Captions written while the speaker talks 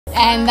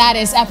And that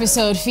is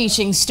episode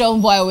featuring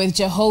Stonebwoy with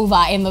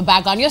Jehovah in the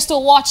background. You're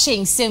still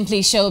watching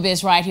Simply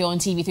Showbiz right here on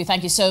TV3.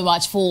 Thank you so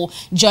much for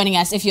joining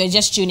us. If you're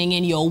just tuning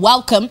in, you're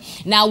welcome.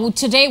 Now,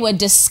 today we're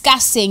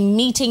discussing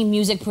meeting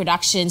music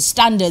production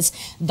standards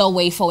the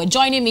way forward.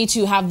 Joining me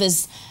to have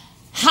this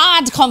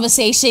hard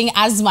conversation,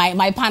 as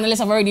my panelists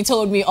have already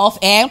told me off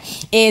air,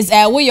 is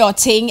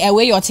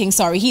Ting.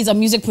 Sorry, he's a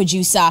music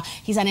producer.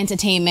 He's an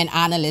entertainment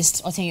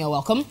analyst. Ting, you're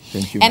welcome.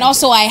 Thank you. And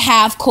also I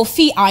have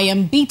Kofi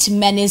Iron Beat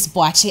Menace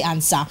Boachi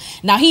Ansa.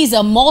 Now he's a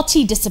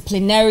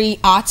multidisciplinary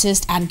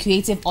artist and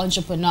creative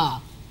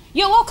entrepreneur.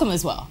 You're welcome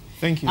as well.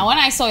 Thank you. And when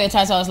I saw your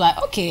title, I was like,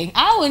 okay,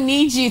 I will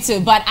need you to.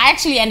 But I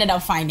actually ended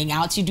up finding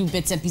out you do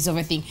bits and pieces of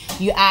everything.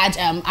 You add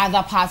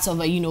other parts of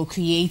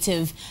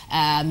creative,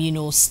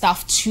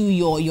 stuff to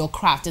your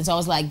craft. And so I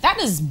was like, that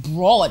is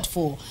broad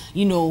for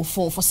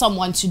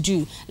someone to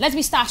do. Let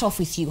me start off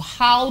with you.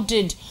 How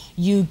did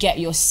you get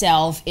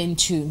yourself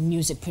into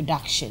music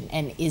production,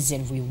 and is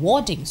it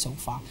rewarding so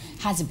far?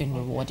 Has it been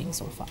rewarding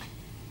so far?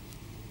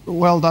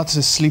 Well, that's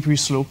a slippery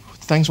slope.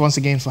 Thanks once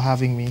again for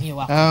having me. You're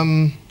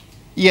welcome.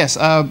 Yes,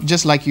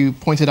 just like you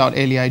pointed out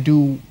earlier, I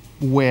do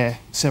wear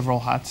several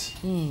hats.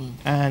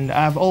 And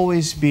I've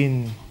always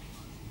been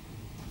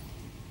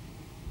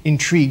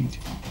intrigued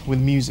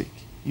with music,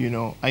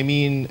 I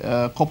mean,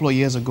 a couple of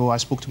years ago, I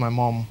spoke to my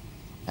mom,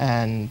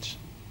 and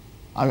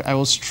I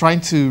was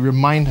trying to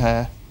remind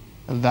her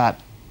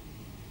that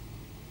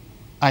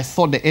I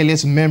thought the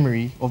earliest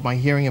memory of my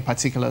hearing a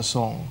particular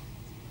song,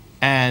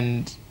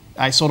 and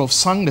I sort of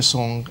sang the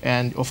song,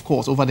 and of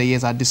course, over the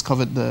years, I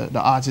discovered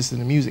the artist and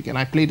the music, and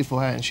I played it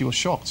for her, and she was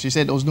shocked. She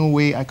said there was no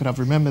way I could have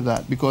remembered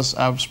that because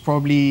I was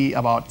probably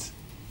about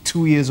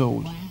 2 years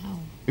old. Wow.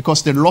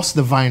 Because they lost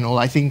the vinyl.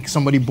 I think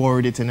somebody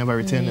borrowed it and never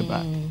returned it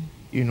back.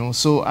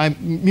 So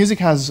music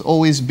has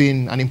always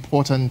been an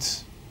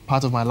important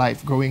part of my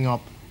life growing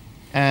up,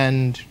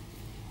 and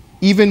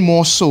even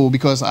more so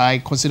because I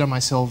consider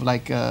myself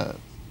like a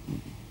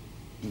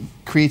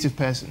creative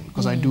person,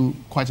 because I do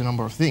quite a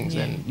number of things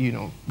and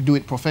do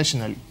it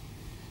professionally.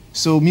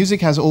 So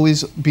music has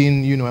always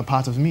been a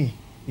part of me,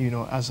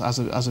 as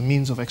a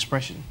means of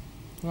expression,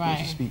 right,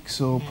 so to speak.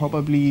 So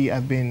probably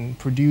I've been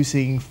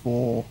producing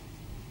for,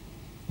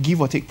 give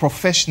or take,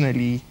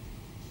 professionally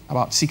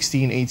about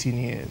 16, 18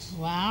 years.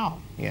 Wow.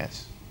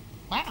 Yes.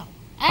 Wow.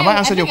 Have I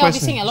answered your question?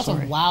 I'll be seeing a lot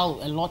of wow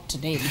a lot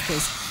today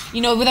because,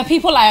 with the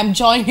people I am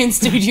joining in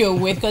studio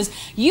with, because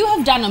you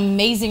have done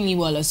amazingly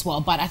well as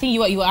well. But I think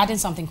you were adding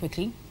something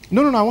quickly.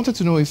 No. I wanted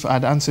to know if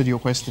I'd answered your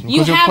question.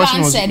 You your have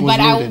question answered, was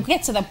but loaded. I'll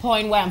get to the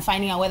point where I'm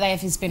finding out whether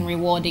if it's been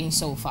rewarding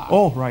so far.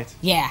 Oh, right.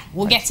 Yeah,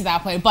 we'll get to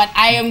that point. But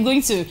I am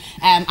going to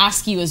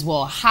ask you as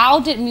well, how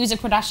did music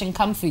production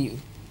come for you?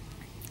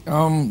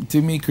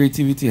 To me,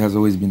 creativity has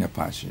always been a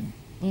passion.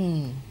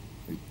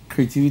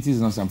 Creativity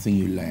is not something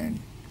you learn.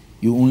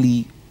 You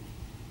only,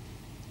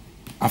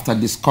 after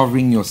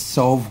discovering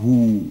yourself,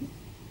 who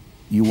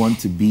you want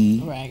to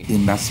be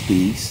in that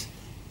space,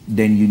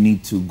 then you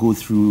need to go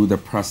through the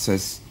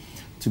process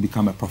to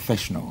become a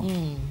professional.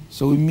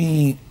 So with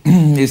me,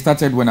 it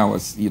started when I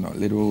was,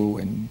 little,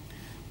 when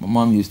my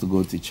mom used to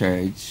go to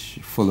church,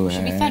 follow her.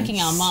 Should be thanking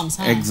our moms,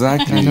 huh?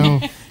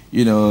 Exactly.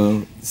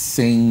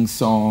 Sing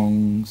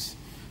songs.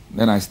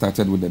 Then I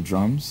started with the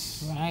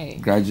drums,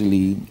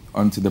 gradually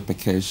onto the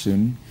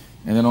percussion,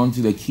 and then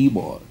onto the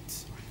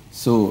keyboards.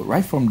 So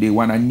right from day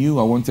one, I knew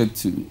I wanted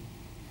to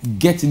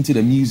get into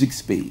the music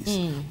space,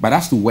 but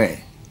as to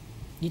where,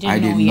 I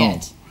didn't know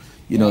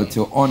yet.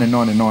 Till on and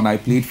on and on. I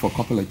played for a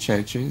couple of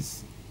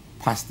churches,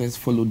 pastors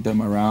followed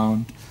them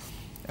around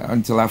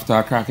until after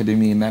Accra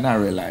Academy, and then I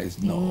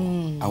realized,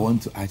 no, I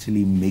want to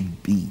actually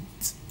make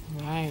beats.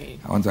 Right.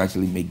 I want to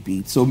actually make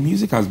beats. So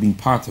music has been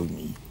part of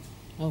me.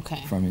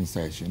 Okay. From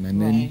insertion,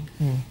 and then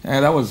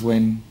that was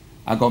when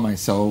I got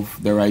myself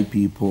the right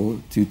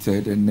people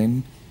tutored, and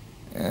then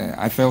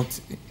I felt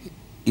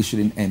it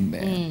shouldn't end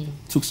there.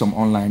 Took some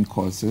online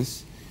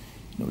courses,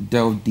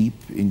 delved deep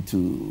into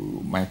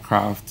my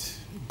craft,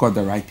 got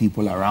the right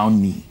people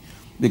around me,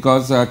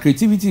 because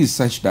creativity is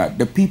such that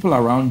the people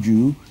around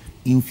you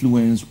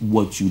influence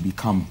what you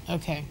become.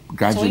 Okay.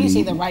 Gradually. So when you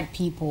say the right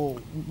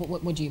people,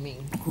 what do you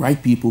mean? Right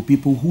people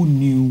who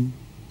knew,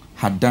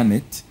 had done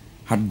it,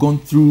 had gone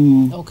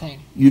through,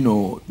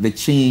 the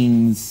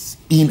chains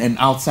in and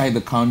outside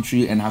the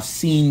country, and have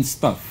seen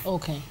stuff,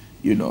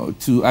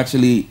 to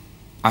actually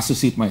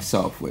associate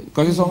myself with.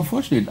 Because it's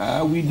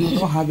unfortunate, we do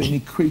not have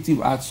any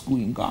creative art school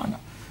in Ghana.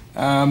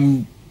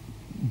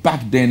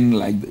 Back then,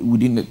 like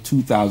within the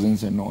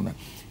 2000s and all that,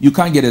 you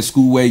can't get a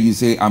school where you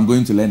say, I'm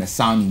going to learn a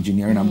sound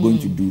engineer and I'm going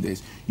to do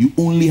this. You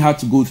only had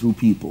to go through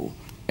people.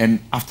 And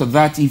after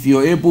that, if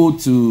you're able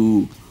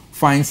to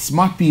find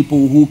smart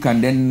people who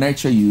can then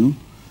nurture you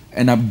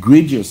and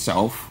upgrade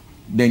yourself,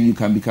 then you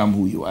can become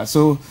who you are.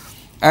 So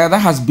that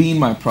has been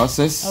my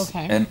process,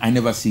 and I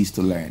never cease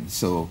to learn.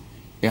 So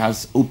it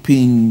has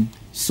opened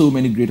so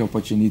many great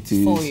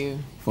opportunities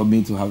for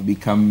me to have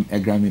become a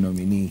Grammy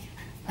nominee.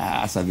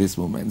 as at this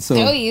moment. So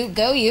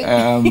go you.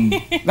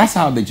 that's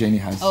how the journey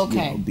has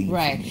been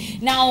right for me.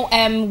 now.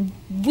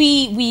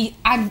 We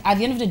at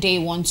the end of the day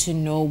want to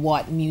know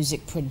what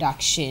music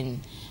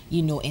production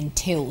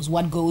entails,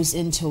 what goes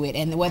into it,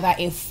 and whether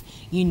if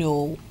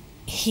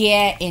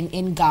here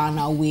in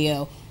Ghana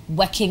we're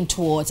working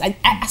towards,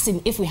 as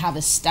in if we have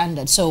a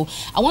standard. So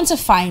I want to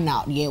find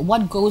out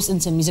what goes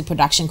into music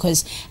production,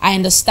 because I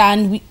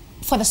understand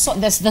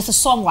there's the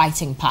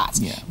songwriting part,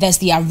 there's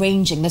the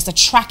arranging, there's the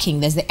tracking,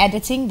 there's the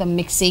editing, the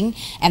mixing,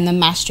 and the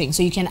mastering.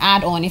 So you can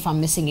add on if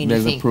I'm missing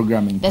anything.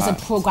 There's a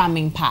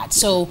programming part.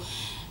 So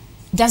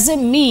does it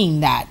mean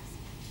that,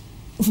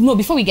 no,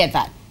 before we get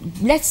that,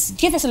 let's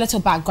give us a little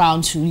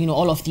background to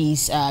all of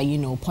these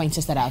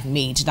pointers that I've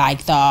made,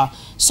 like the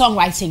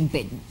songwriting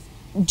bit.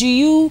 Do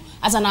you,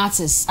 as an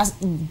artist,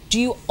 do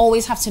you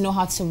always have to know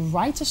how to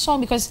write a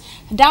song? Because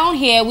down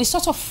here, we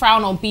sort of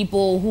frown on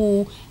people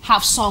who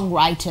have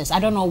songwriters. I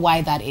don't know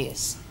why that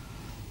is.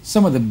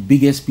 Some of the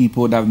biggest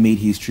people that have made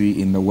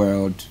history in the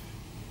world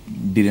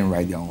didn't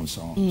write their own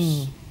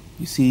songs.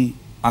 You see,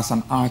 as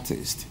an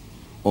artist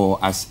or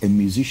as a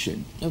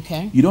musician,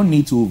 you don't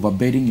need to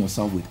overburden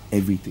yourself with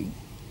everything.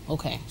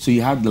 So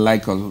you had the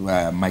like of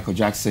Michael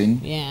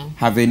Jackson,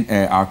 having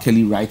R.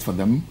 Kelly write for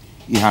them.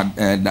 You had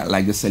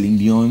like the Celine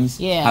Dion's,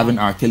 having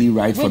R. Kelly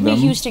write for them.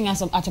 Houston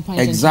at a point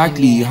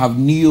exactly. You have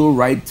Neo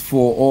write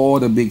for all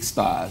the big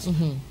stars.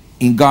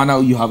 In Ghana,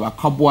 you have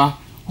Akabwa,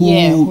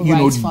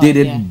 who did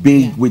it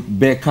big with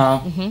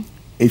Becca,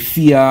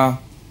 Efia.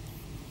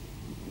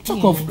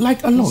 Talk of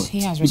like a lot.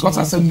 Because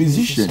as a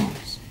musician,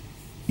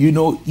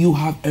 you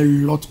have a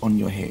lot on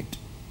your head.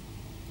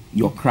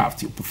 Your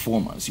craft, your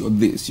performance, your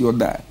this, your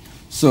that.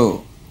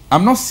 So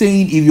I'm not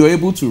saying if you're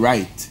able to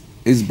write,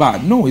 it's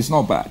bad. No, it's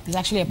not bad. It's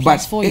actually a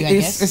plus for you, I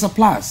guess. It's a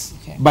plus.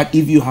 But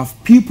if you have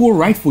people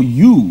write for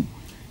you,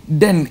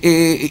 then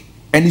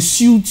and it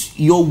suits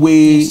your way,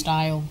 your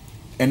style,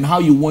 and how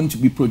you want to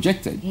be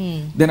projected,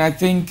 then I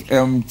think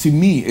to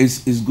me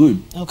is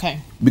good.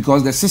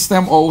 Because the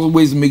system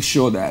always makes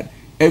sure that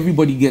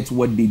everybody gets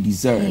what they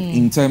deserve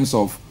in terms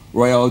of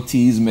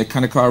royalties,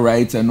 mechanical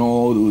rights, and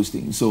all those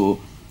things. So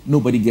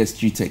nobody gets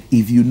treated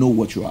if you know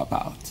what you're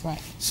about.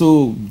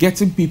 So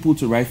getting people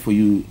to write for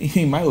you,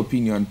 in my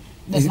opinion,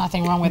 there's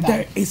nothing wrong with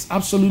that. It's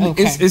absolutely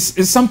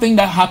it's something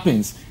that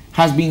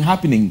has been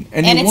happening,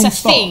 and it it's won't a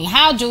stop. thing.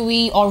 How do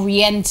we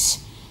orient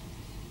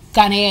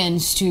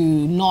Ghanaians to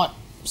not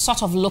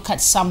sort of look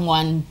at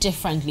someone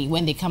differently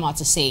when they come out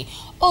to say,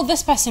 oh,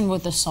 this person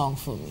wrote the song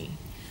for me?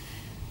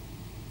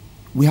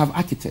 We have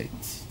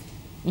architects.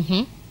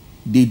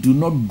 They do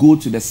not go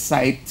to the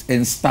site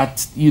and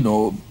start,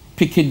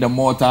 picking the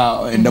mortar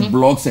and the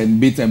blocks and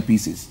bits and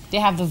pieces. They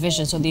have the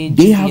vision, so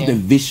they have the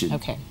vision.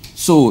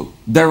 So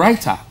the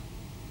writer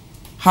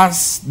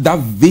has that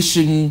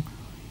vision.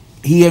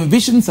 He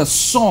envisions a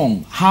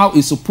song, how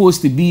it's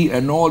supposed to be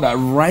and all that,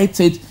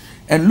 write it,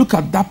 and look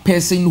at that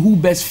person who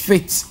best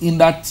fits in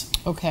that,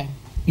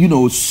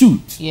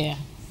 suit.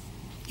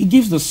 He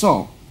gives the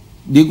song.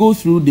 They go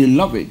through, they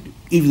love it.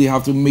 If they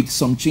have to make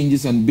some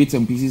changes and bits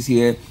and pieces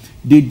here,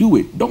 they do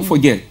it. Don't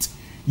forget,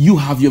 you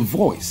have your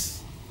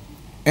voice,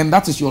 and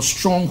that is your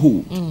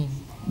stronghold.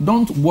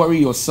 Don't worry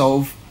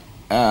yourself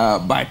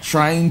by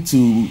trying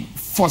to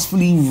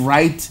forcefully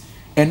write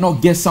and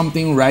not get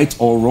something right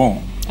or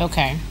wrong.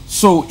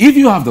 So if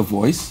you have the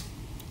voice,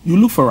 you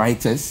look for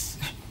writers,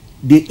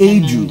 they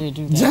aid you.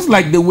 Just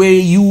like the way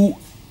you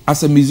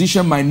as a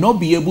musician might not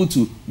be able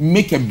to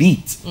make a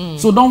beat.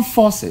 So don't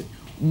force it.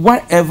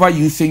 Whatever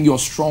you think your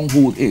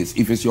stronghold is,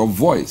 if it's your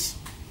voice,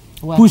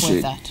 push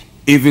it.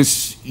 If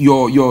it's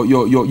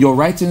your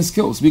writing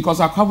skills, because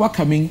Akawa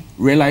coming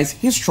realized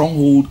his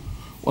stronghold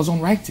was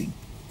on writing.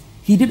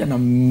 He did an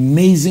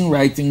amazing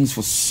writings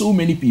for so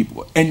many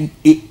people, and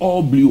it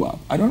all blew up.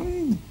 I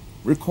don't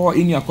recall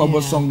any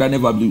Akawa song that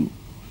never blew.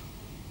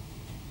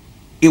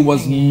 It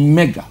was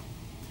mega.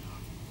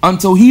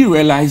 Until he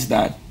realized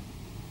that,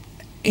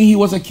 and he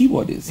was a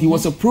keyboardist, he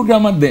was a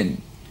programmer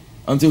then,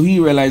 until he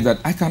realized that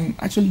I can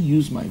actually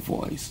use my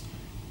voice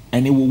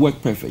and it will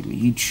work perfectly.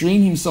 He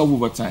trained himself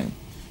over time.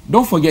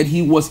 Don't forget,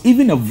 he was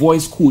even a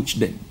voice coach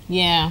then.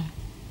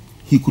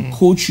 He could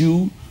coach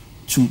you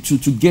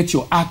to get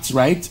your act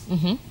right,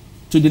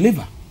 to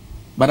deliver.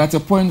 But at a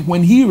point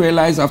when he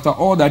realized after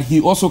all that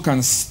he also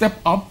can step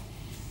up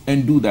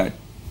and do that,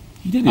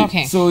 he did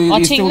it. So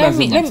it still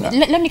doesn't matter.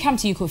 Let me come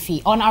to you,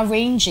 Kofi. On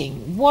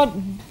arranging,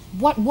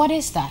 what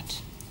is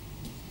that?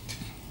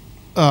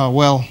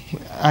 Well,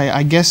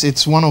 I guess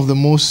it's one of the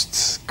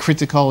most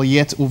critical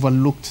yet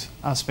overlooked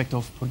aspect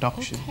of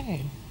production.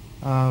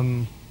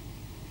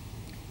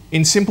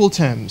 In simple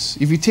terms,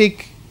 if you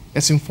take a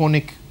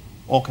symphonic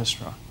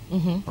orchestra,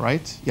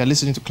 right? You're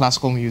listening to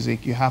classical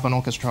music, you have an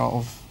orchestra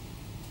of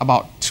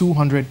about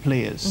 200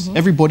 players.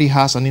 Everybody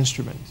has an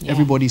instrument.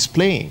 Everybody's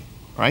playing,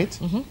 right?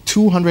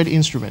 200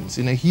 instruments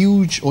in a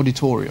huge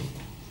auditorium.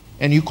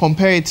 And you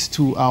compare it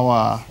to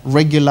our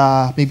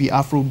regular, maybe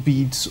Afro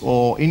beats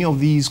or any of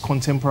these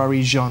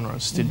contemporary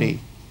genres today,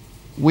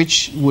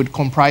 which would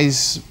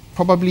comprise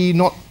probably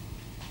not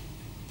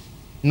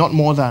not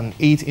more than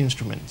 8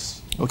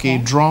 instruments. Okay,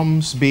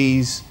 drums,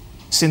 bass,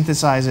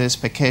 synthesizers,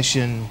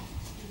 percussion,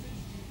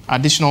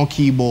 additional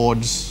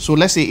keyboards. So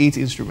let's say 8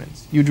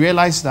 instruments. You'd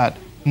realize that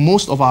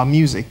most of our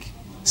music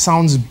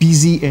sounds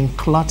busy and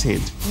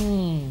cluttered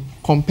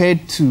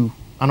compared to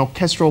an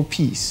orchestral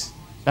piece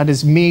that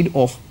is made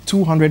of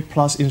 200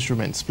 plus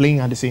instruments playing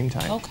at the same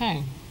time.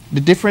 Okay.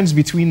 The difference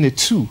between the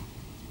two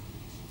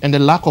and the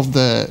lack of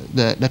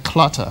the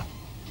clutter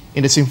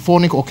in the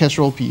symphonic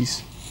orchestral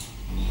piece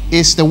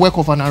is the work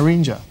of an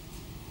arranger.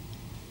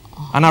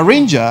 An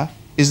arranger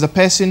is the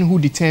person who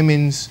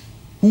determines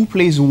who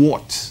plays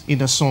what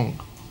in a song,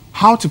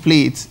 how to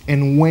play it,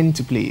 and when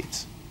to play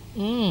it.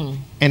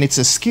 And it's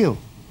a skill.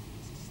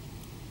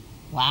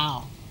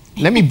 Wow.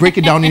 Let me break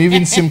it down in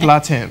even simpler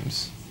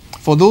terms.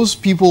 For those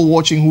people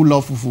watching who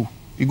love fufu,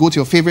 you go to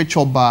your favorite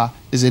chop bar,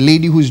 there's a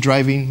lady who's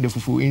driving the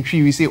fufu. In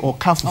Tree, we say,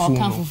 "Oka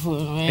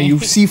fufu." And you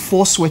see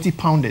 4 sweaty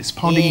pounders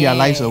pounding their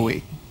lives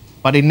away.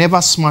 But they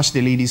never smash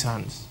the lady's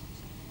hands.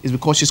 It's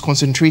because she's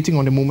concentrating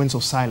on the moments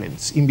of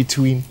silence in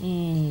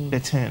between the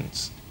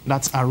turns.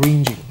 That's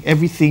arranging.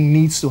 Everything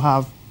needs to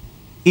have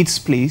its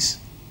place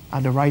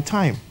at the right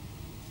time.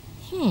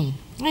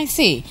 I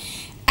see.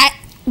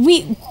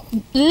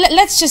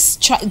 Let's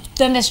just try.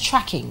 Then there's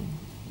tracking.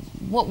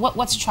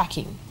 What's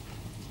tracking?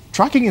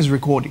 Tracking is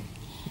recording.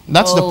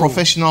 That's the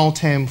professional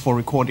term for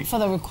recording.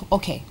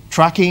 Okay.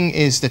 Tracking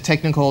is the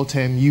technical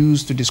term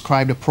used to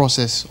describe the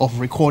process of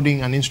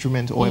recording an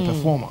instrument or a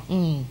performer.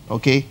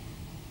 Okay?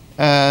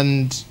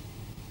 And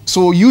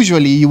so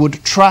usually you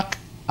would track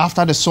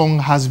after the song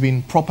has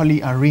been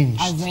properly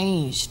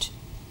arranged.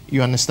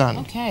 You understand?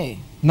 Okay.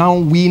 Now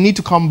we need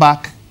to come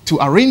back to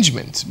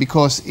arrangement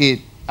because it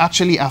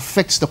actually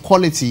affects the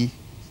quality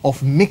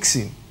of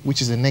mixing,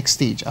 which is the next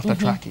stage after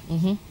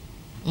tracking.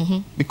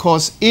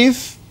 Because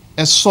if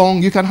a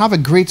song, you can have a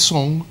great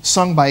song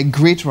sung by a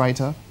great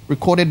writer,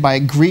 recorded by a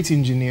great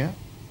engineer,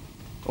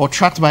 or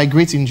tracked by a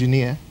great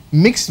engineer,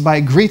 mixed by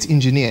a great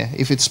engineer.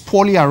 If it's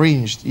poorly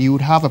arranged, you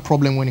would have a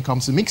problem when it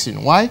comes to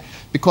mixing. Why?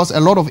 Because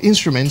a lot of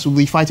instruments will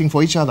be fighting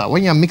for each other.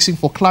 When you're mixing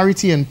for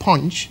clarity and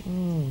punch,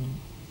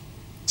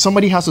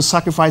 somebody has to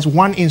sacrifice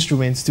one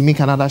instrument to make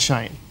another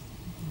shine.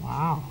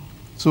 Wow.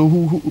 So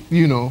who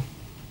you know,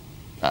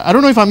 I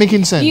don't know if I'm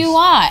making sense. You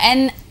are,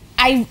 and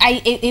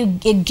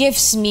it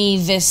gives me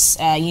this,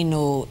 you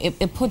know,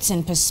 it puts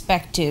in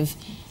perspective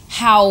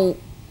how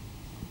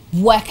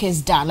work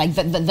is done, like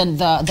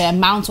the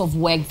amount of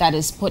work that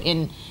is put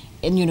in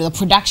you know, the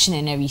production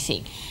and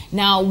everything.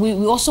 Now we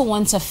also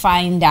want to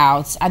find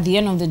out at the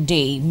end of the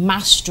day,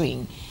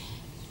 mastering,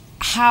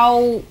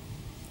 how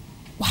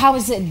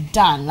is it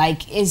done?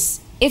 Like,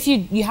 if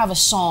you have a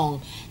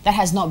song that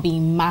has not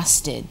been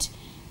mastered,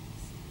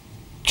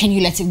 can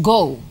you let it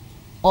go?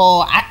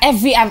 Or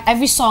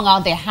every song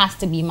out there has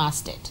to be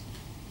mastered?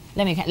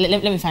 Let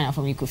me find out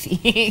from you,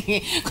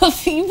 Kofi.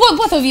 Kofi,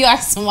 both of you are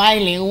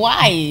smiling.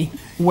 Why?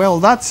 Well,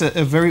 that's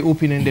a very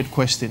open-ended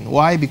question.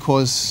 Why?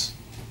 Because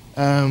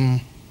I'll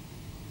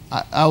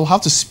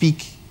have to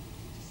speak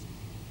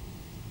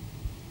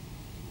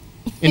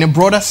in a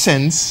broader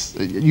sense.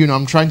 You know,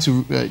 I'm trying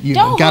to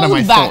gather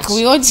my thoughts.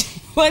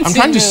 I'm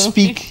trying to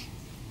speak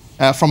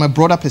from a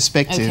broader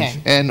perspective,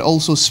 and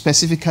also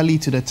specifically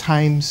to the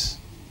times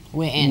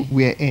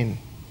we're in.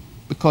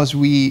 Because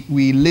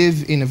we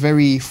live in a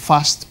very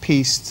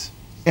fast-paced,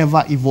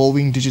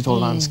 ever-evolving digital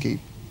landscape.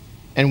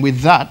 And with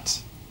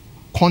that,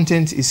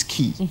 content is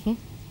key.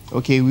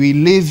 Okay, we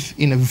live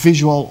in a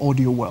visual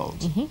audio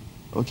world.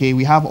 Okay,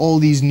 we have all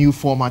these new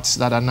formats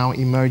that are now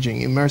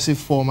emerging. Immersive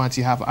formats,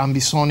 you have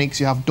ambisonics,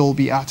 you have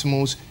Dolby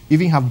Atmos, you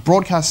even have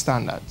broadcast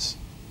standards.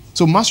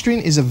 So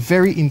mastering is a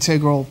very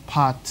integral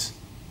part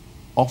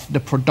of the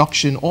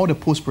production or the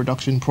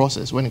post-production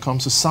process when it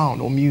comes to sound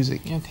or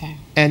music. Okay.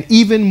 And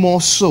even more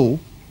so,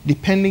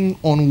 depending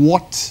on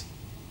what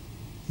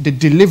the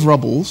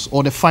deliverables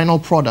or the final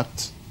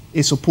product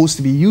is supposed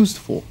to be used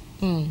for.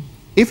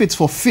 If it's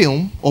for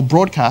film or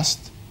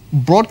broadcast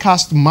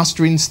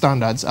mastering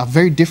standards are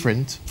very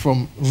different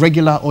from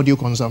regular audio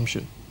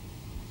consumption.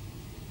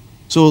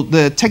 So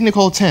the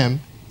technical term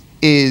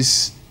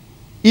is,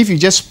 if you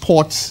just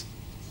port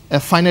a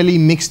finally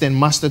mixed and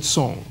mastered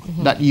song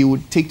that you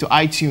would take to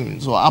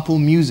iTunes or Apple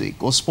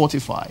Music or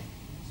Spotify,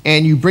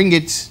 and you bring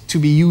it to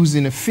be used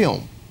in a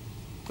film,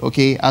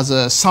 okay, as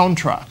a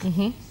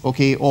soundtrack,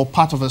 okay, or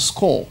part of a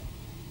score,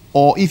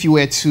 or if you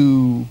were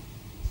to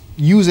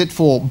use it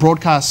for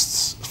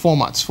broadcast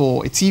formats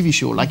for a TV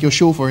show, like your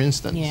show, for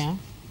instance,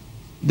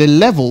 the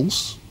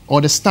levels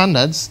or the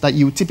standards that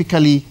you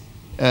typically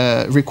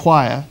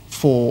require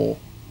for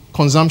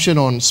consumption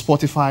on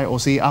Spotify or,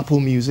 say, Apple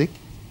Music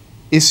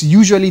is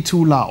usually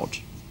too loud.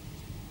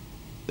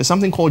 There's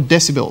something called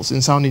decibels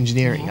in sound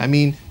engineering. I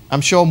mean,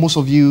 I'm sure most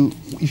of you,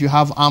 if you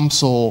have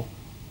amps or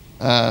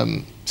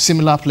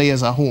similar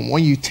players at home,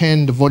 when you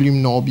turn the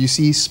volume knob, you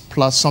see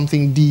plus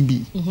something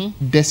dB,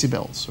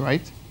 decibels,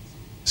 right?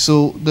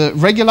 So the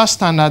regular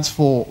standards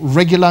for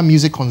regular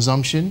music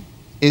consumption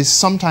is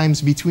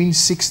sometimes between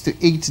 6 to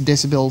 8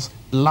 decibels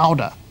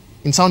louder.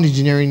 In sound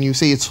engineering, you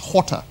say it's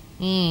hotter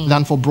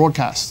than for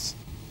broadcasts.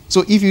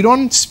 So if you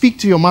don't speak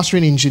to your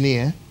mastering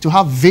engineer to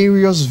have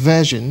various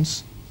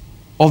versions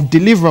of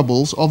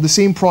deliverables of the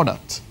same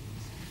product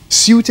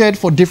suited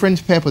for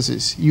different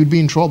purposes, you'd be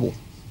in trouble.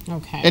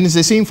 Okay. And it's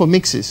the same for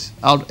mixes.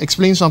 I'll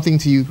explain something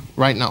to you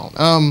right now.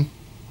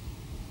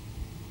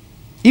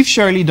 If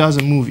Shirley does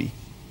a movie,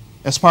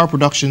 a Spire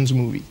Productions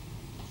movie,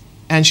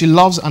 and she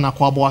loves an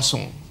Akwaboah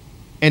song,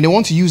 and they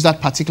want to use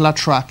that particular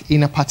track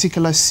in a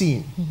particular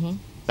scene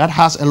that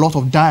has a lot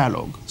of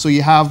dialogue. So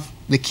you have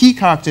the key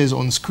characters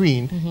on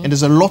screen, and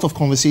there's a lot of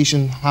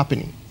conversation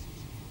happening.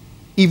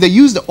 If they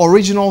use the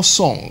original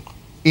song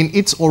in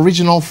its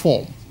original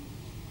form,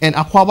 and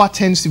Akwaboah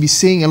tends to be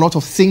saying a lot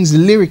of things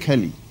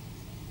lyrically,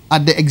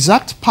 at the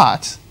exact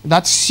part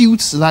that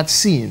suits that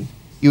scene,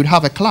 you would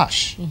have a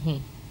clash.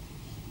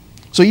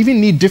 So you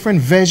even need different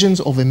versions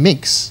of a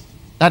mix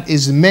that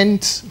is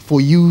meant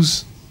for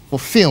use for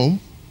film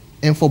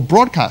and for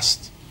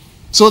broadcast,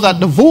 so that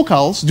the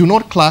vocals do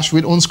not clash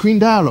with on-screen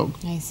dialogue.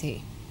 I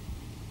see.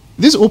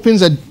 This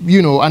opens a,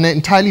 you know, an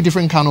entirely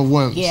different kind of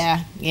worms.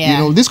 Yeah, yeah. You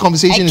know, this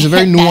conversation is a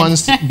very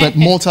nuanced but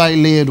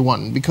multi-layered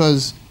one,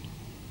 because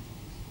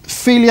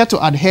failure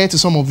to adhere to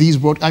some of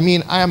these I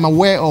mean, I am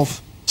aware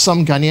of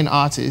some Ghanaian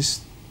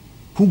artists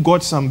who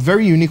got some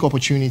very unique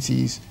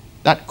opportunities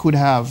that could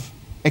have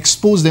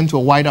exposed them to a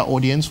wider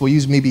audience for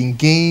use maybe in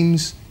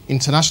games,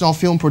 international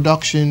film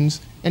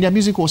productions, and their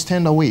music was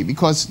turned away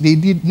because they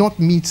did not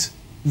meet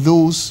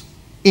those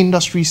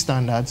industry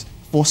standards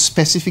for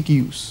specific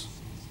use.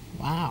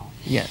 Wow.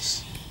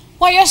 Yes.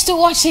 Well, you're still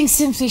watching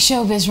Simply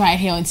Showbiz right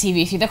here on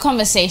TV3. The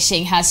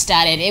conversation has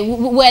started.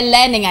 We're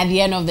learning at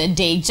the end of the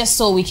day, just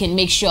so we can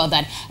make sure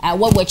that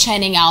what we're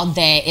churning out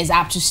there is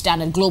up to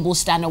standard, global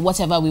standard,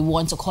 whatever we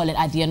want to call it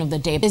at the end of the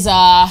day.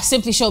 It's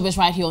Simply Showbiz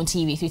right here on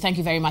TV3. Thank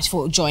you very much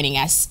for joining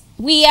us.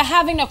 We are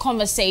having a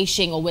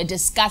conversation, or we're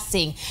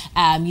discussing,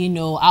 you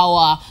know,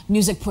 our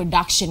music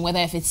production, whether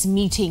if it's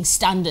meeting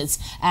standards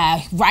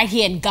right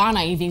here in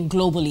Ghana, even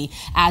globally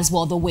as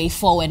well, the way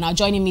forward. Now,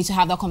 joining me to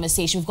have that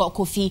conversation, we've got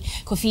Kofi.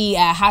 Kofi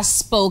has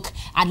spoke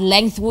at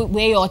length.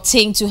 Where your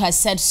ting to has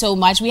said so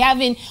much.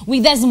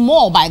 There's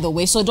more, by the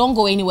way, so don't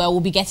go anywhere. We'll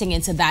be getting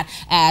into that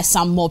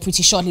some more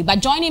pretty shortly. But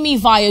joining me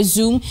via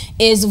Zoom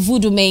is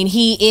Voodoo Main.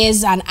 He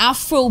is an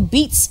Afro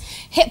beats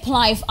hip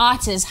life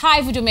artist.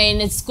 Hi, Voodoo Main.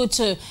 It's good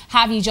to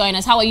have you join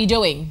us. How are you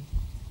doing?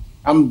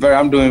 I'm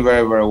doing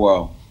very, very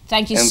well.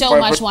 Thank you so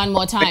much one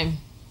more time.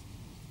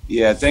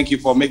 Yeah, thank you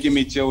for making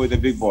me chill with the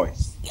big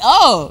boys.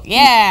 Oh,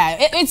 yeah.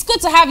 It's good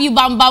to have you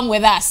bam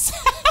with us.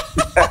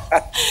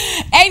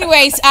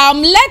 Anyways,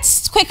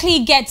 let's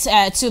quickly get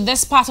to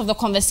this part of the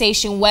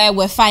conversation where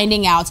we're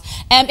finding out.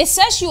 It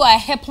says you are a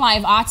hip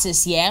life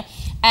artist, yeah?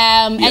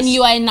 Yes. And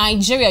you are in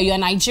Nigeria. You're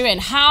Nigerian.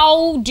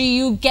 How do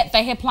you get the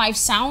hip life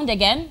sound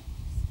again?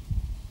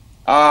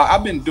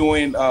 I've been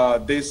doing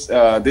this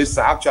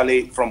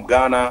actually from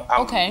Ghana.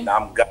 I'm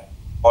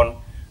Ghanaian,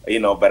 you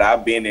know, but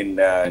I've been in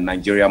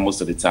Nigeria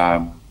most of the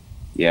time.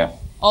 Yeah.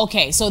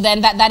 Okay, so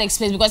then that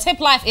explains, because hip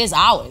life is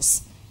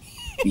ours.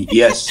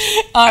 Yes.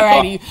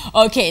 Alrighty.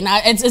 Okay, now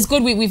it's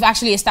good we've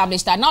actually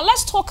established that. Now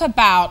let's talk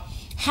about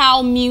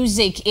how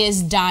music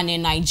is done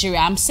in Nigeria.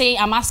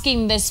 I'm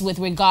asking this with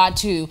regard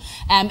to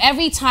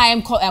every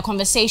time a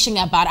conversation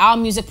about our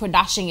music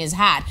production is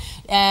had,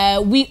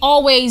 we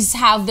always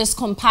have this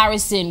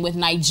comparison with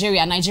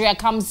Nigeria. Nigeria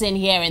comes in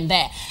here and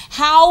there.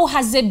 How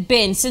has it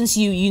been since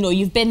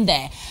you've been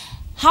there?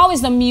 How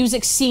is the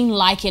music scene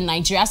like in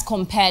Nigeria as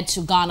compared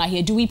to Ghana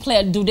here? Do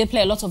they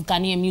play a lot of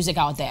Ghanaian music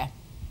out there?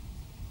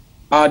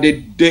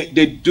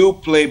 They do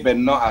play, but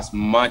not as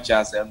much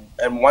as.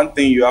 And one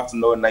thing you have to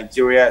know,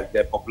 Nigeria,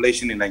 the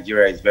population in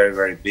Nigeria is very,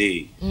 very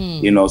big.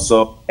 You know,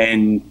 so,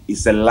 and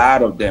it's a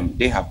lot of them.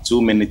 They have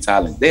too many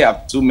talents. They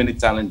have too many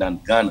talent than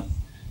Ghana,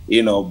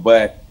 you know,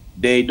 but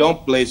they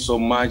don't play so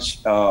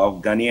much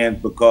of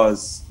Ghanaian,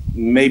 because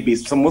maybe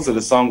most of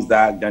the songs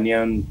that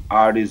Ghanaian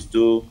artists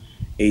do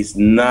is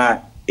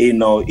not, you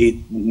know,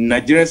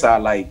 Nigerians are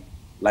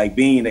like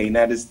being in the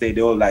United States.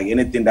 They're like,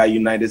 anything that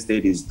United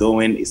States is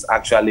doing is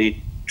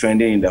actually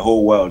trending in the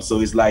whole world. So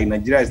it's like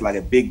Nigeria is like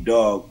a big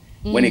dog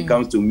when it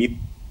comes to music.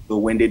 So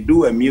when they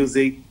do a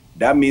music,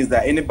 that means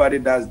that anybody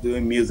that's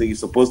doing music is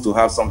supposed to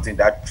have something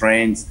that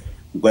trends,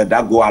 but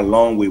that go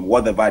along with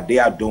whatever they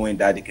are doing,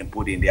 that they can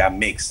put in their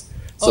mix.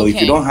 So if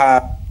you don't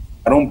have,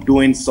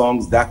 doing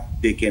songs that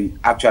they can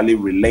actually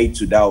relate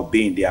to, that will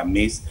be in their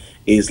mix,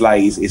 it's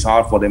like it's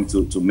hard for them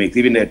to make.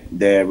 Even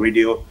the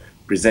radio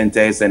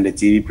presenters and the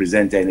TV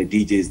presenter and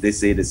the DJs, they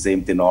say the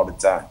same thing all the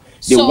time.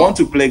 They want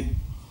to play.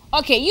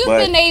 Okay, you've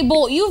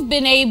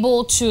been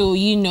able to,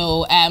 you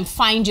know,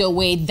 find your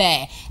way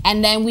there,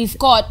 and then we've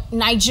got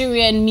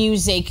Nigerian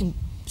music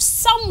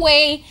some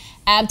way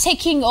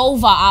taking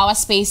over our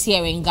space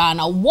here in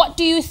Ghana. What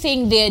do you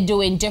think they're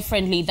doing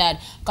differently that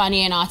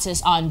Ghanaian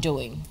artists aren't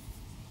doing?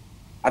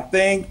 I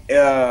think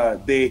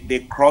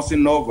they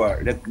crossing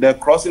over. The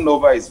crossing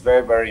over is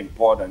very, very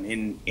important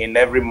in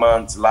every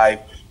man's life.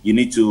 You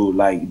need to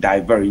like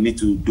divert. You need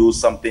to do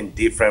something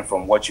different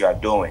from what you are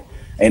doing.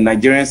 and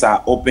Nigerians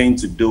are open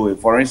to do it.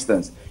 For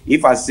instance,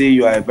 if I see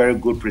you are a very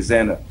good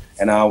presenter,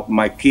 and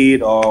my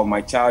kid or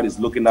my child is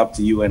looking up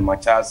to you, and my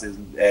child says,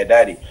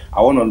 "Daddy,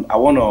 I want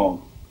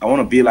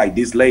to be like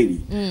this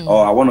lady,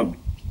 or I want to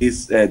be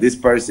this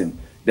person,"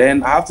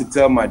 then I have to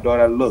tell my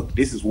daughter, "Look,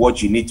 this is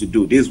what you need to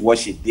do. This is what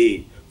she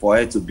did for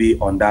her to be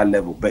on that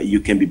level. But you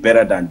can be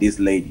better than this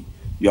lady,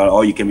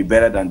 or you can be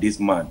better than this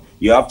man.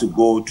 You have to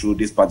go through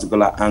this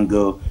particular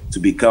angle to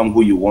become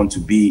who you want to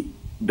be,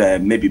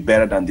 maybe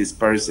better than this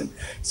person."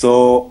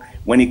 So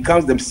when it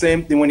comes, the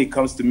same thing when it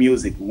comes to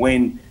music.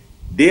 When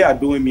they are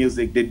doing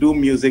music, they do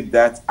music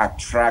that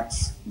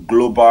attracts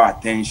global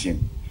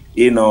attention,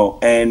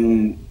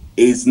 and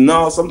it's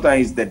not,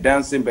 sometimes it's the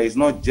dancing, but it's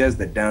not just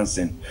the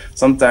dancing.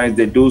 Sometimes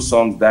they do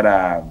songs that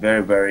are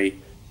very, very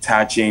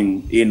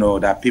touching,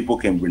 that people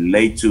can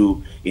relate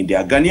to. In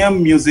their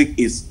Ghanaian music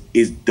is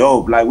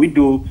dope. Like we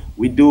do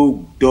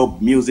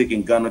dope music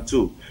in Ghana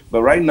too.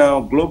 But right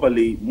now,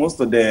 globally, most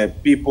of the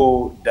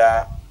people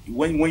that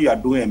when you are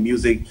doing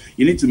music,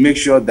 you need to make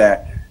sure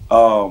that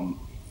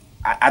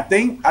I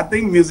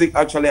think music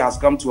actually has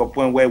come to a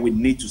point where we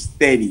need to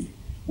steady.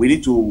 We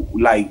need to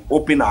like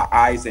open our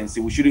eyes and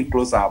see. We shouldn't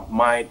close our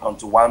mind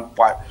onto one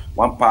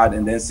part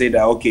and then say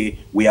that, okay,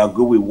 we are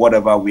good with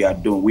whatever we are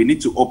doing. We need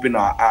to open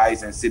our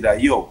eyes and say that,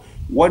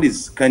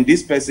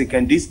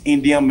 can this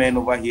Indian man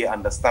over here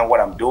understand what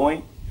I'm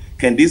doing?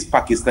 Can this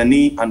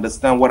Pakistani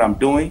understand what I'm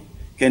doing?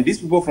 Can these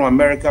people from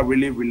America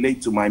really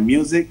relate to my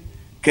music?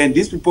 Can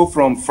these people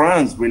from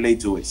France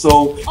relate to it?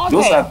 So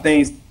those are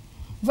things.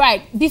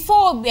 Right.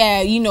 Before,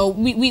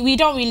 we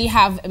don't really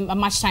have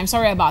much time.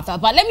 Sorry about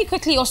that. But let me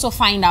quickly also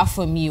find out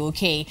from you,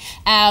 okay?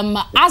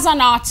 As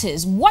an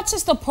artist, what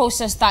is the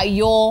process that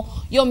your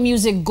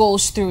music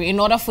goes through in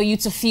order for you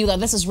to feel that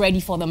this is ready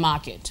for the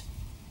market?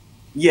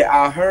 Yeah,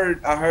 I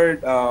heard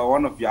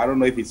one of you, I don't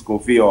know if it's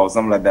Kofi or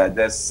something like that,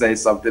 just say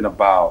something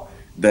about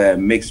the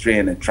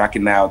mixing and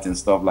tracking out and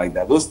stuff like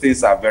that. Those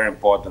things are very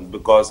important,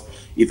 because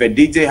if a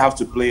DJ has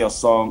to play a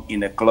song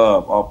in a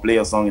club or play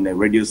a song in a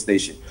radio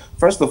station,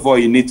 first of all,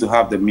 you need to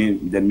have the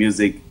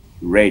music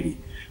ready.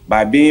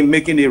 By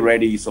making it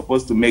ready, you're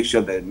supposed to make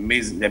sure that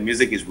the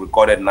music is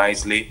recorded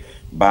nicely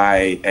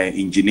by an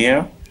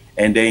engineer,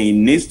 and then it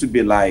needs to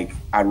be like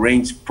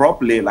arranged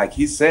properly, like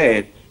he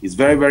said. It's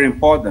very, very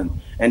important.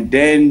 And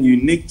then you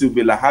need to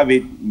be like have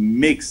it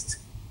mixed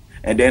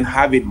and then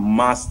have it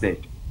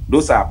mastered.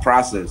 Those are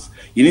process.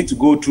 You need to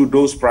go through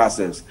those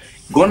process.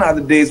 Gone are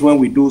the days when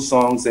we do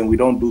songs and we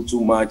don't do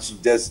too much.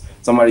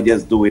 Somebody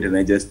just do it and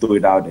then just throw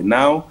it out there.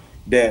 Now,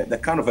 the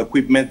kind of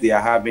equipment they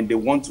are having, they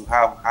want to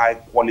have high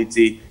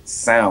quality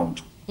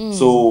sound.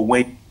 So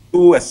when you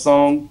do a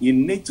song, you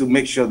need to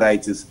make sure that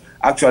it is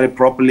actually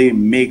properly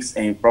mixed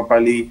and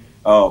properly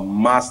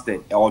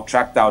mastered or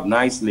tracked out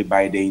nicely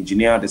by the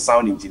engineer, the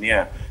sound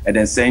engineer, and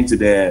then sent to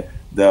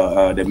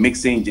the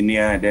mixing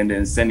engineer, and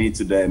then send it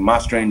to the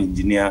mastering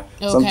engineer.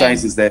 Okay.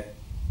 Sometimes it's that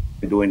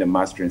doing the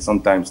mastering,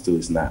 sometimes too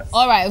it's not.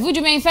 All right,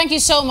 Vudumain, thank you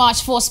so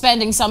much for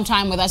spending some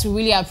time with us. We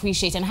really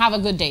appreciate it, and have a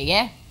good day,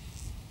 yeah?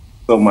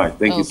 So much.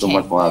 Thank you so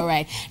much for having me. All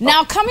right.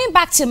 Now, coming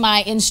back to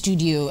my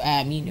in-studio,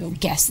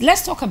 guest,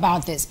 let's talk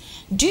about this.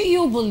 Do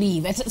you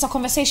believe, it's a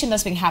conversation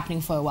that's been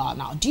happening for a while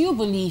now, do you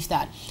believe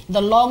that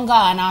the longer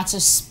an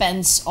artist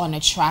spends on a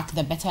track,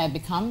 the better it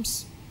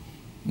becomes?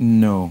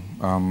 No,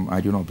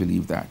 I do not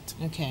believe that.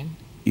 Okay.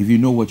 If you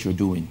know what you're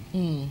doing,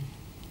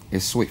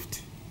 it's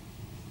swift.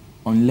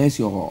 Unless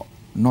you're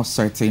not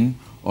certain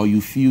or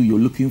you feel you're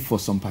looking for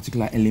some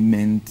particular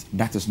element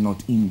that is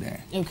not in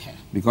there. Okay.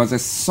 Because a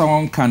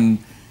song can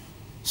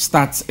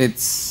start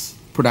its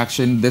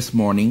production this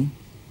morning,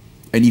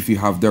 and if you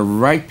have the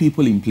right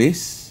people in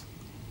place,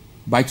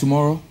 by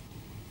tomorrow,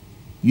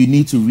 you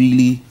need to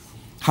really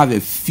have a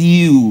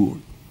feel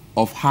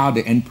of how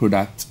the end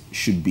product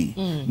should be.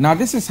 Now,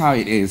 this is how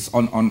it is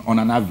on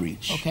an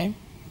average. Okay.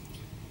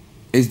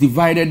 It's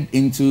divided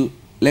into,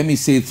 let me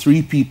say,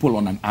 3 people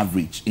on an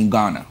average in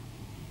Ghana.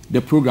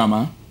 The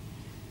programmer,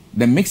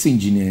 the mix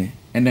engineer,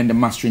 and then the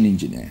mastering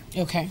engineer.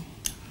 Okay.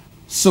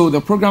 So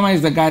the programmer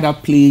is the guy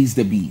that plays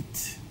the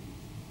beat.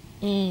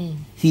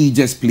 He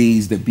just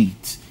plays the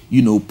beat.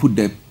 Put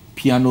the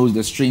pianos,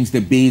 the strings, the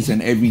bass,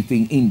 and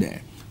everything in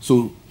there.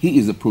 So he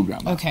is a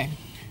programmer. Okay.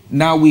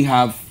 Now we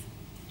have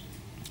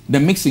the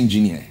mix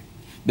engineer.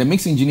 The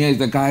mix engineer is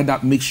the guy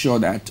that makes sure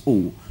that,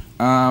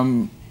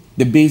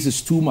 the bass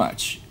is too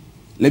much.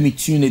 Let me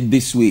tune it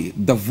this way.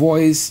 The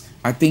voice,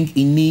 I think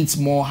it needs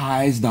more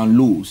highs than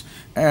lows.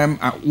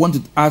 I want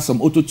to add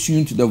some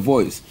auto-tune to the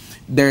voice.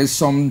 There's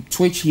some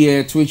twitch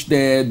here, twitch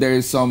there.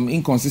 There's some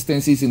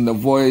inconsistencies in the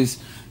voice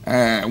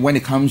when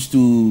it comes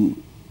to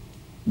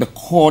the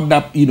chord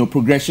up,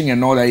 progression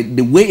and all that,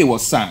 the way it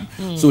was sung.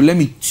 So let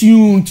me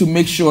tune to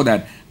make sure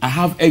that I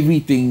have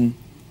everything,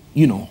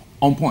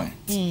 on point.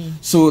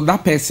 So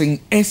that person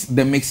is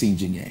the mix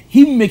engineer.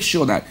 He makes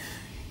sure that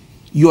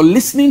you're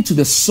listening to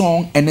the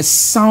song and it's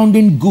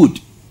sounding good.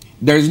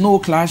 There is no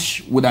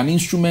clash with an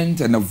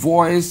instrument and a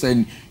voice,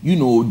 and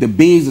the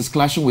bass is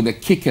clashing with the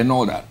kick and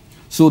all that.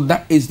 So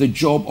that is the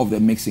job of the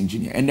mix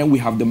engineer. And then we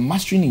have the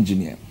mastering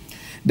engineer.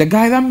 the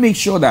guy that makes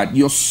sure that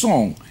your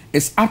song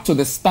is up to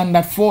the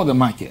standard for the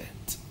market.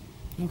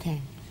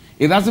 Okay.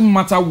 It doesn't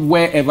matter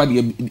wherever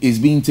it is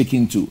being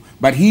taken to,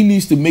 but he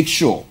needs to make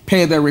sure,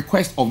 per the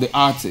request of the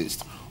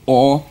artist,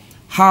 or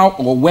how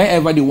or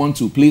wherever they want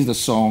to place the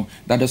song,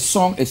 that the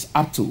song is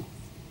up to.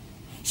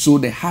 So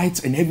the heights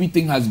and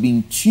everything has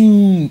been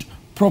tuned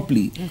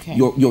properly. Okay.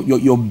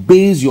 Your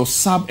bass, your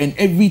sub, and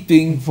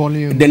everything,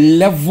 volume, the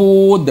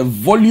level, the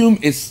volume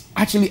is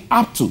actually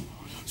up to.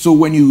 So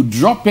when you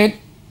drop it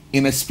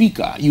in a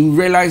speaker, you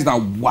realize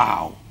that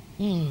wow,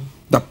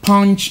 the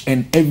punch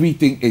and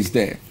everything is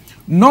there.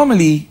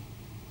 Normally,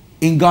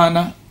 in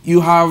Ghana,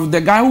 you have the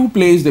guy who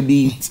plays the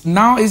beat.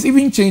 Now it's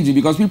even changing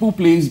because people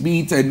play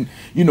beats and,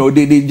 you know,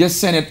 they just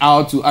send it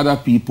out to other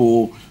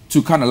people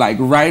to kind of like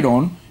ride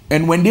on.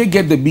 And when they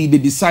get the beat, they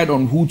decide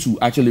on who to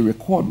actually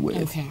record with.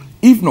 Okay.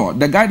 If not,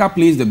 the guy that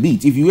plays the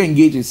beat, if you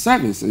engage his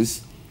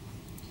services,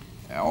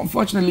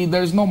 unfortunately,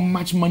 there's not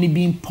much money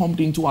being pumped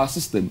into our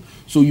system.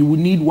 So you would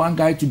need one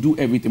guy to do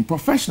everything.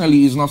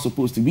 Professionally, it's not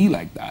supposed to be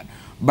like that.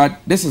 But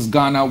this is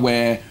Ghana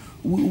where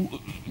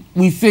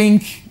we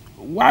think,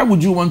 why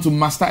would you want to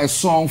master a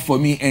song for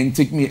me and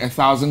take me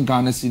 1,000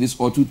 Ghana cedis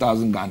or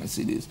 2,000 Ghana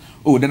cedis?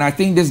 Oh, then I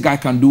think this guy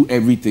can do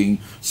everything.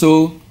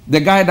 So the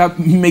guy that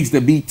makes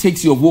the beat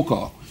takes your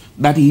vocal,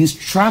 that he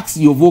tracks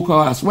your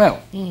vocal as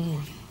well.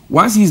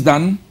 Once he's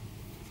done,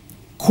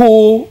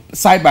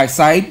 side by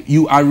side,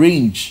 you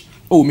arrange.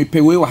 Oh,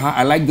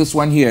 I like this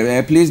one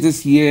here. Place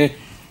this here.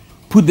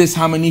 Put this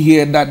harmony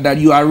here. That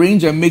you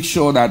arrange and make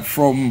sure that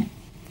from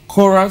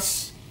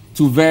chorus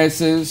to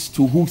verses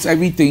to hooks,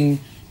 everything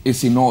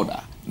is in order.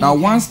 Now,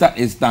 once that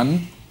is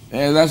done,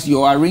 that's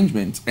your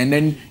arrangement, and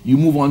then you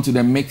move on to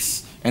the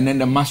mix and then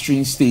the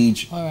mastering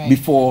stage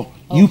before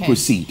you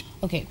proceed.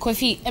 Okay,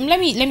 Kofi, let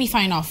me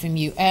find out from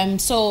you.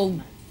 So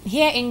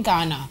here in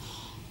Ghana,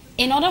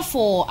 in order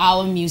for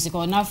our music,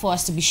 or in order for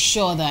us to be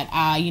sure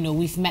that you know,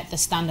 we've met the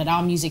standard,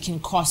 our music can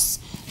cross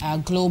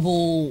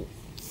global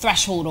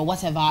threshold or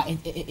whatever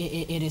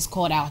it is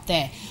called out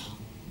there,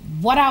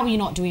 what are we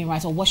not doing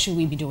right, or what should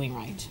we be doing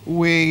right?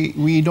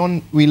 We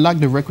lack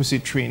the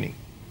requisite training,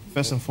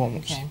 first and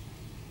foremost.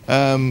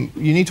 Okay.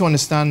 You need to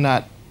understand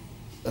that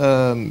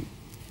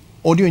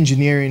audio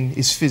engineering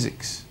is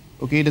physics.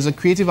 Okay, there's a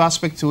creative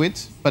aspect to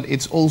it, but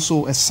it's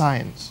also a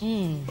science.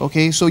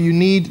 Okay, so you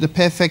need the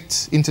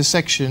perfect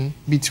intersection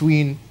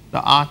between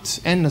the art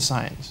and the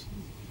science.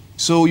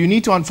 So you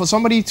need to, for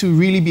somebody to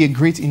really be a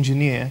great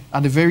engineer,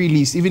 at the very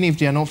least, even if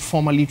they are not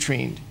formally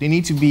trained, they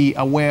need to be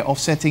aware of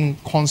certain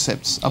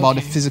concepts about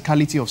the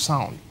physicality of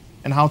sound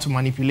and how to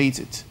manipulate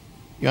it.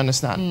 You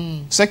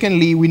understand?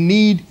 Secondly, we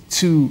need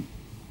to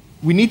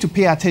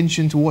pay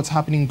attention to what's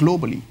happening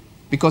globally,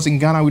 because in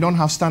Ghana, we don't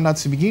have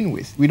standards to begin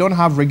with. We don't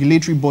have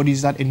regulatory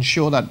bodies that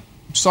ensure that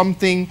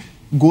something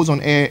goes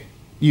on air,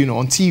 you know,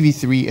 on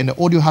TV3, and the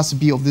audio has to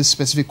be of this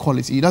specific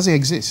quality. It doesn't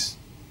exist.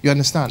 You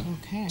understand?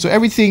 Okay. So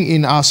everything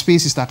in our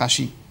space is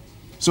Takashi.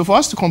 So for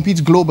us to compete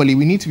globally,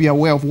 we need to be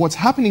aware of what's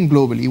happening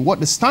globally,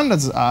 what the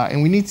standards are,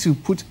 and we need to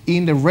put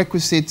in the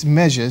requisite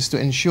measures to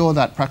ensure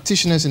that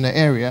practitioners in the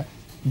area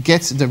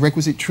get the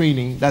requisite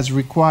training that's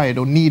required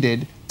or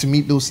needed to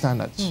meet those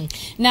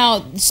standards.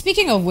 Now,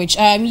 speaking of which,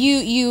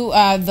 you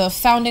are the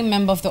founding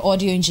member of the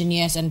Audio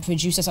Engineers and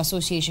Producers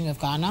Association of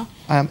Ghana.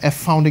 I am a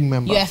founding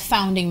member. You're a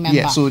founding member.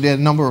 Yeah, so there are a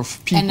number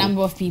of people. A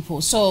number of people.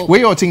 So where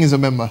your thing is a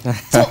member.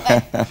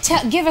 So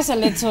give us a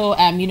little,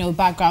 you know,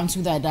 background to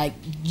that. Like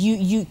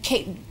you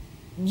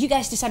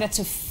guys decided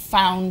to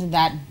found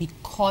that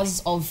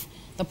because of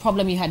the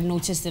problem you had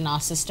noticed in our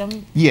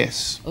system?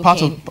 Yes,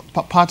 okay.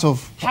 part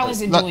of. How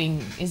is it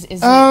doing? Is it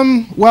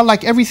well,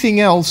 like everything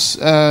else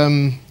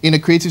in a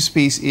creative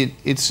space,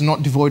 it's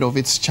not devoid of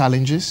its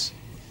challenges,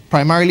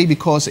 primarily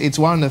because it's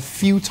one of the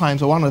few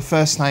times, or one of the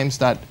first times,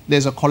 that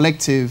there's a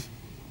collective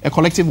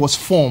was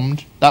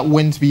formed that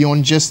went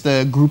beyond just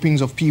the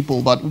groupings of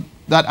people, but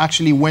that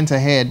actually went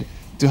ahead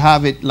to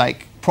have it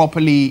like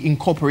properly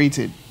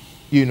incorporated,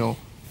 you know,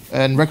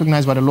 and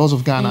recognized by the laws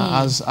of Ghana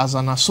as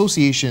an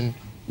association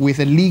with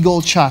a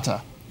legal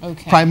charter,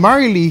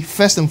 primarily,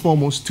 first and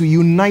foremost, to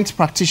unite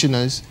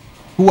practitioners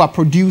who are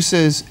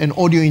producers and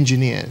audio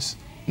engineers.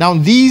 Now,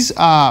 these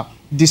are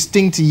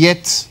distinct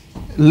yet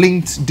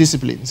linked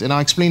disciplines, and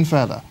I'll explain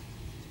further.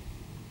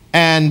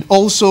 And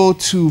also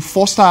to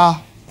foster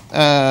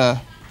a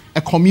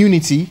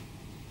community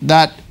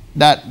that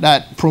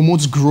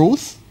promotes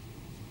growth,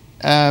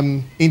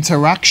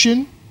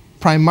 interaction,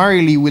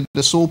 primarily with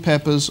the sole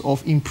purpose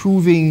of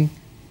improving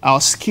our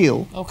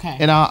skill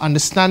and our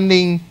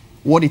understanding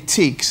what it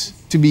takes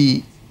to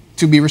be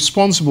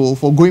responsible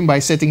for going by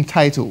setting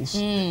titles,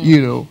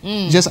 you know,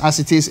 just as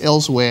it is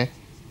elsewhere,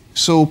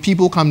 so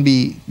people can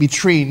be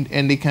trained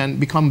and they can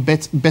become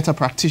better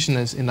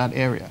practitioners in that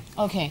area.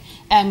 Okay.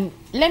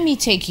 Let me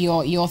take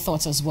your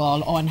thoughts as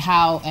well on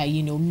how,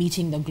 you know,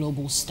 meeting the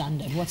global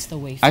standard. What's the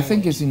way forward? I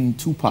think it's in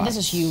two parts. And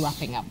this is you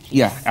wrapping up. Please.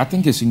 Yeah, I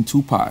think it's in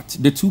two parts.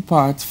 The two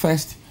parts,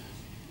 first,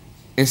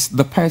 is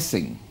the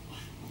person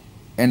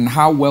and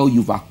how well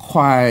you've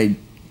acquired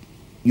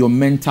your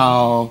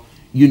mental,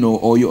 you know,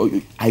 or your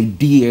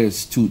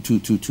ideas to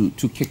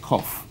kick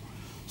off.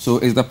 So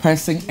it's the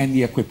person and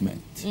the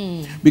equipment.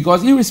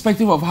 Because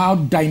irrespective of how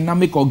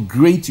dynamic or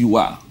great you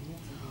are,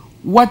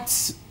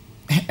 what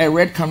a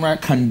red camera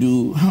can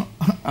do,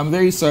 I'm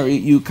very sorry,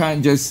 you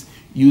can't just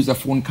use a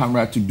phone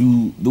camera to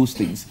do those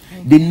things.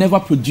 They never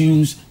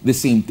produce the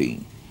same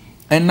thing.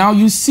 And now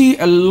you see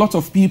a lot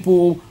of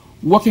people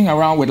walking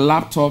around with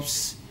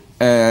laptops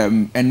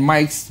and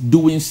mics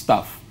doing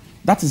stuff.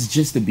 That is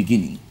just the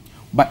beginning.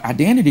 But at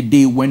the end of the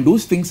day, when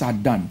those things are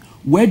done,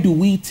 where do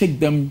we take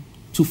them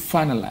to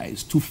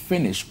finalize, to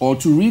finish, or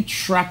to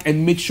retrack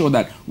and make sure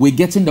that we're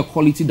getting the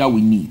quality that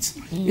we need?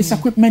 It's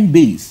equipment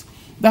based.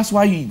 That's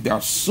why there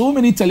are so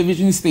many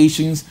television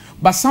stations,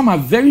 but some are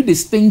very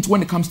distinct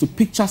when it comes to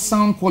picture,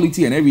 sound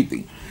quality, and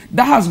everything.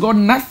 That has got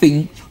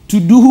nothing to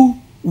do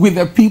with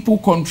the people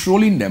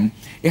controlling them.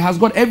 It has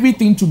got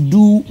everything to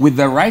do with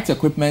the right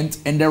equipment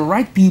and the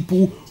right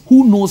people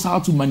who knows how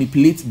to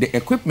manipulate the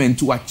equipment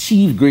to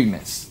achieve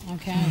greatness.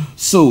 Okay.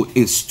 So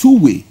it's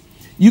two-way.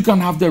 You can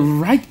have the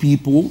right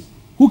people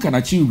who can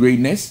achieve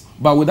greatness,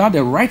 but without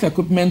the right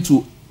equipment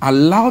to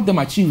allow them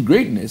achieve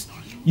greatness,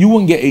 you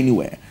won't get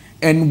anywhere.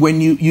 And when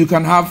you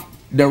can have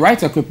the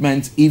right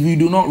equipment, if you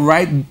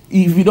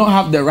don't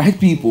have the right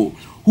people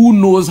who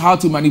knows how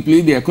to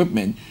manipulate the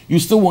equipment, you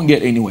still won't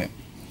get anywhere.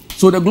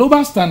 So the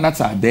global standards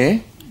are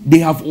there. They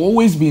have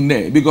always been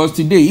there, because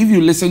today, if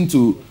you listen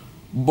to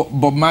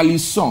Bob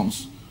Marley's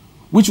songs,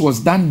 which was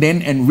done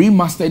then and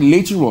remastered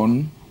later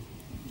on,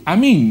 I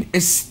mean,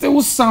 it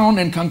still sound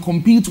and can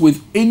compete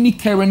with any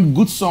current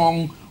good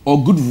song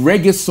or good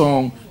reggae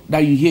song that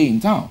you hear in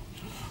town.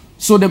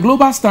 So the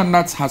global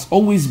standards has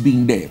always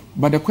been there.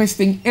 But the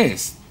question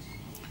is,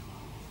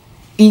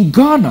 in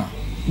Ghana,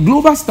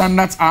 global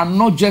standards are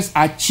not just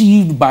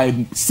achieved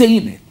by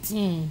saying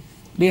it.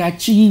 They are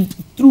achieved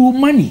through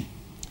money.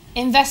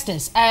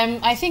 Investors.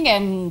 I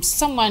think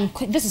someone,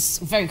 this is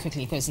very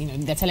quickly because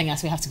they're telling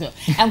us we have to go.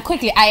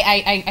 Quickly,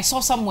 I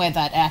saw somewhere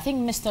that I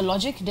think Mr.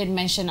 Logic did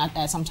mention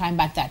some time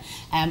back that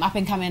up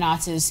and coming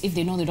artists, if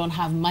they know they don't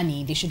have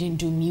money, they shouldn't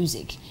do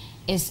music.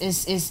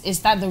 Is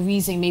that the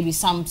reason maybe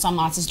some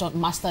artists don't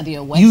master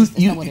their work? Is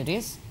that what it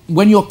is?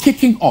 When you're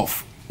kicking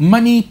off,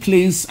 money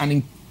plays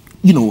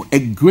a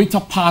greater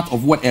part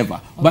of whatever.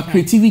 Okay. But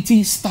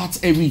creativity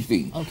starts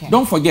everything. Okay.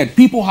 Don't forget,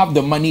 people have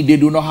the money, they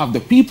do not have the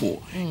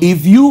people.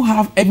 If you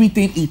have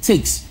everything it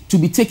takes to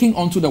be taken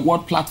onto the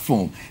world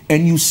platform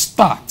and you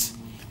start,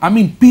 I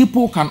mean,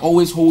 people can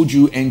always hold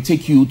you and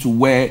take you to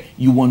where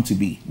you want to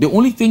be. The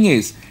only thing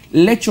is,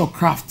 let your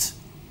craft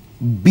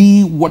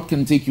be what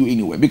can take you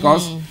anywhere.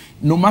 Because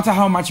no matter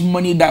how much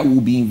money that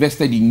will be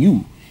invested in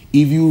you,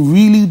 if you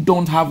really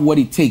don't have what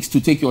it takes to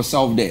take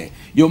yourself there,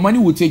 your money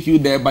will take you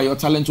there, but your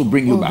talent will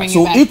bring you back.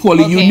 So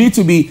equally, you need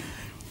to be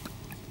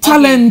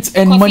talent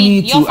and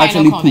money to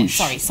actually push.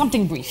 Sorry,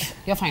 something brief.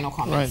 Your final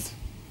comments.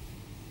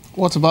 Right.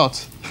 What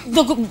about?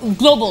 The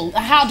global,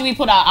 how do we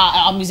put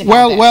our music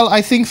out there? Well,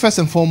 I think first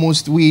and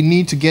foremost, we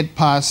need to get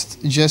past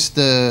just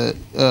the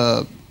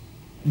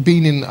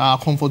being in our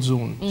comfort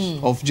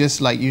zones of just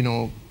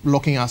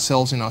locking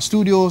ourselves in our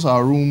studios,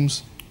 our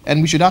rooms,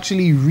 and we should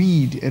actually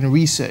read and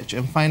research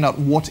and find out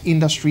what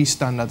industry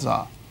standards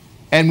are.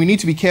 And we need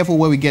to be careful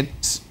where we get,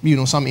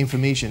 some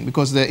information,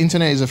 because the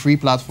internet is a free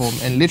platform,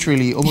 and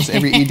literally almost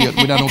every idiot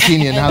with an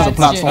opinion has a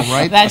platform,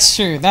 right? That's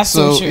true. That's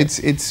so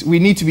true. We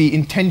need to be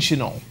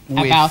intentional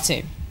about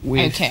it.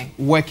 With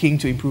working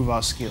to improve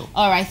our skill.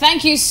 All right,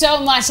 thank you so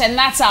much, and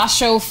that's our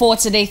show for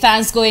today.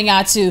 Thanks going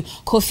out to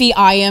Kofi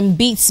Ayam,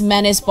 Beats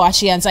Menace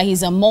Boachianta.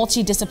 He's a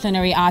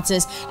multidisciplinary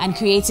artist and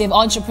creative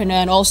entrepreneur,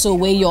 and also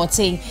Way Your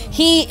Ting.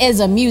 He is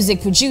a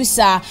music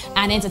producer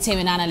and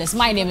entertainment analyst.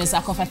 My name is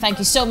Akofa. Thank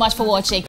you so much for watching.